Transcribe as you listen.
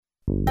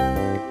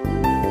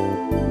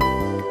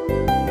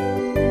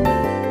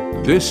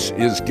This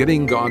is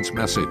Getting God's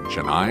Message,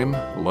 and I'm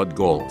Lud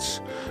Goltz.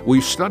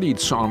 We've studied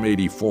Psalm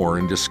 84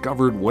 and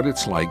discovered what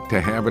it's like to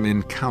have an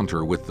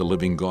encounter with the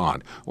living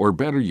God, or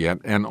better yet,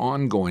 an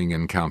ongoing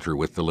encounter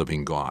with the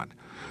living God.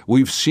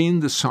 We've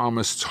seen the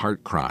psalmist's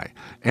heart cry,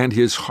 and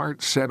his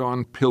heart set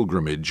on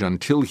pilgrimage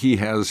until he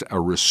has a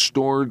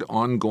restored,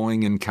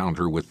 ongoing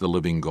encounter with the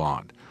living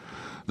God.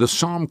 The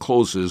psalm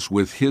closes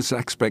with his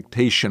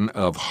expectation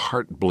of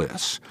heart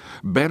bliss.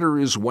 Better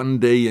is one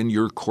day in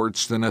your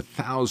courts than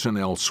 1,000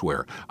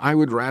 elsewhere. I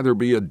would rather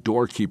be a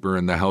doorkeeper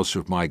in the house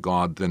of my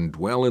God than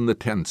dwell in the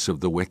tents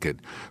of the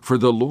wicked. For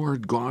the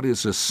Lord God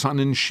is a sun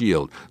and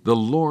shield. The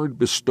Lord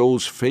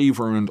bestows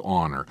favor and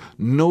honor.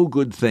 No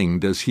good thing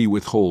does he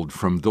withhold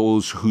from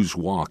those whose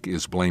walk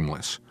is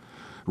blameless.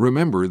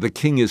 Remember, the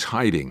king is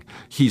hiding.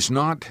 He's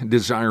not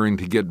desiring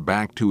to get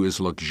back to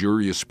his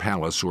luxurious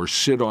palace or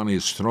sit on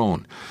his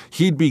throne.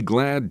 He'd be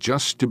glad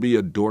just to be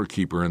a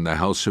doorkeeper in the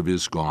house of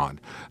his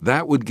God.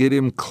 That would get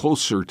him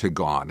closer to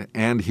God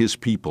and his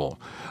people.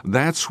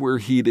 That's where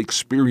he'd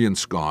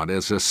experience God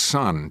as a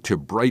sun to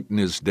brighten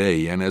his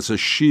day and as a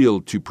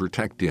shield to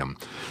protect him.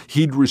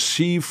 He'd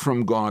receive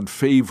from God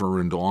favor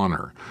and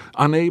honor.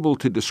 Unable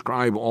to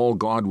describe all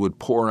God would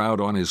pour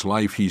out on his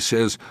life, he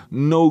says,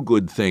 no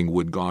good thing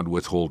would God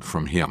withhold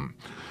from him.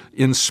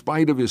 In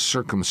spite of his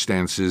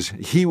circumstances,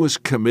 he was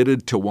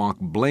committed to walk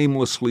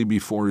blamelessly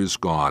before his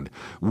God,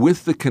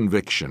 with the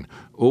conviction,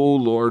 O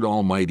Lord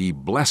Almighty,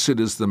 blessed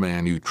is the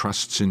man who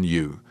trusts in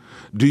you.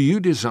 Do you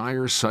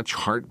desire such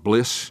heart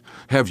bliss?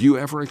 Have you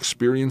ever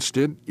experienced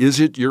it? Is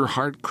it your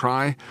heart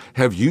cry?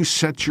 Have you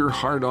set your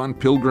heart on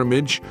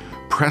pilgrimage,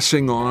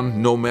 pressing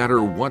on no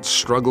matter what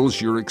struggles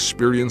you're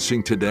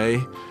experiencing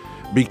today?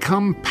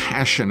 Become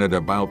passionate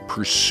about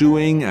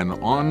pursuing an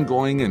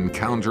ongoing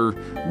encounter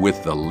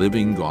with the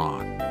living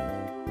God.